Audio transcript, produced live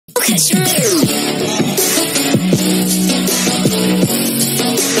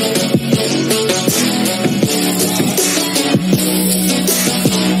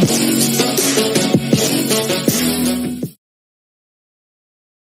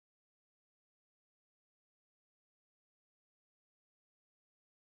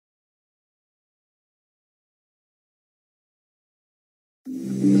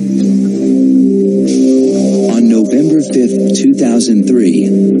On November 5th,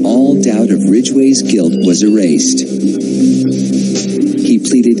 2003, all doubt of Ridgway's guilt was erased. He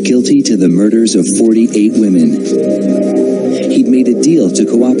pleaded guilty to the murders of 48 women. He'd made a deal to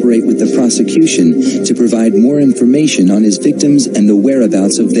cooperate with the prosecution to provide more information on his victims and the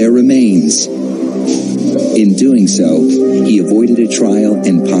whereabouts of their remains. In doing so, he avoided a trial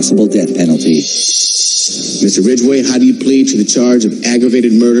and possible death penalty. Mr. Ridgway, how do you plead to the charge of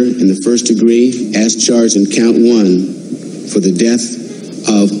aggravated murder in the first degree as charged in count 1 for the death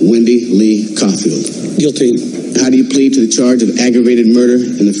of Wendy Lee Caulfield? Guilty. How do you plead to the charge of aggravated murder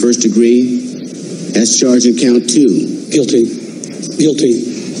in the first degree as charged in count 2? Guilty. Guilty.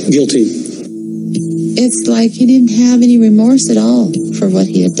 Guilty. It's like he didn't have any remorse at all for what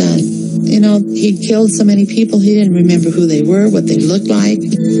he had done. You know, he killed so many people, he didn't remember who they were, what they looked like.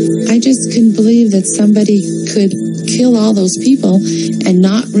 I just couldn't believe that somebody could kill all those people and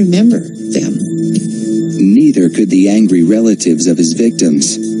not remember them. Neither could the angry relatives of his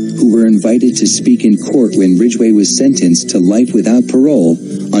victims, who were invited to speak in court when Ridgway was sentenced to life without parole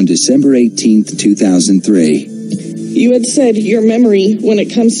on December 18th, 2003. You had said your memory, when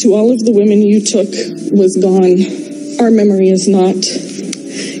it comes to all of the women you took, was gone. Our memory is not.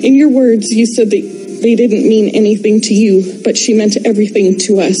 In your words, you said that they didn't mean anything to you, but she meant everything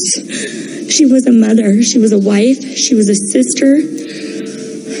to us. She was a mother, she was a wife, she was a sister,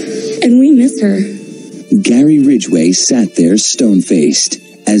 and we miss her. Gary Ridgway sat there stone-faced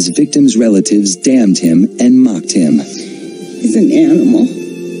as victims' relatives damned him and mocked him. He's an animal.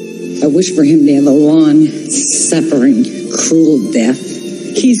 I wish for him to have a long, suffering, cruel death.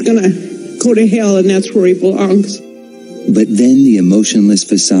 He's gonna go to hell, and that's where he belongs. But then the emotionless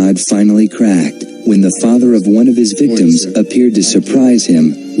facade finally cracked when the father of one of his victims appeared to surprise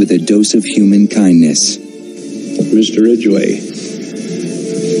him with a dose of human kindness. Mr. Ridgway,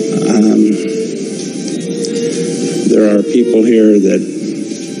 there are people here that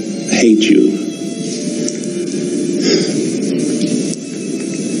hate you.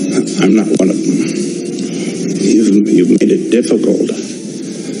 I'm not one of them. You've made it difficult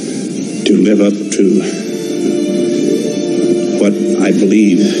to live up to what I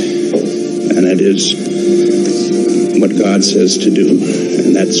believe, and that is what God says to do,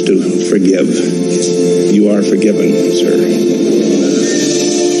 and that's to forgive. You are forgiven, sir.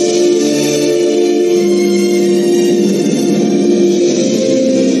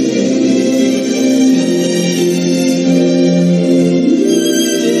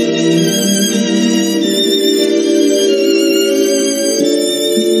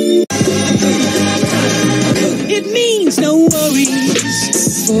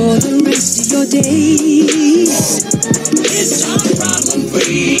 For the rest of your days, it's all problem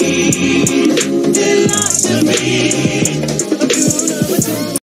free. Philosophy.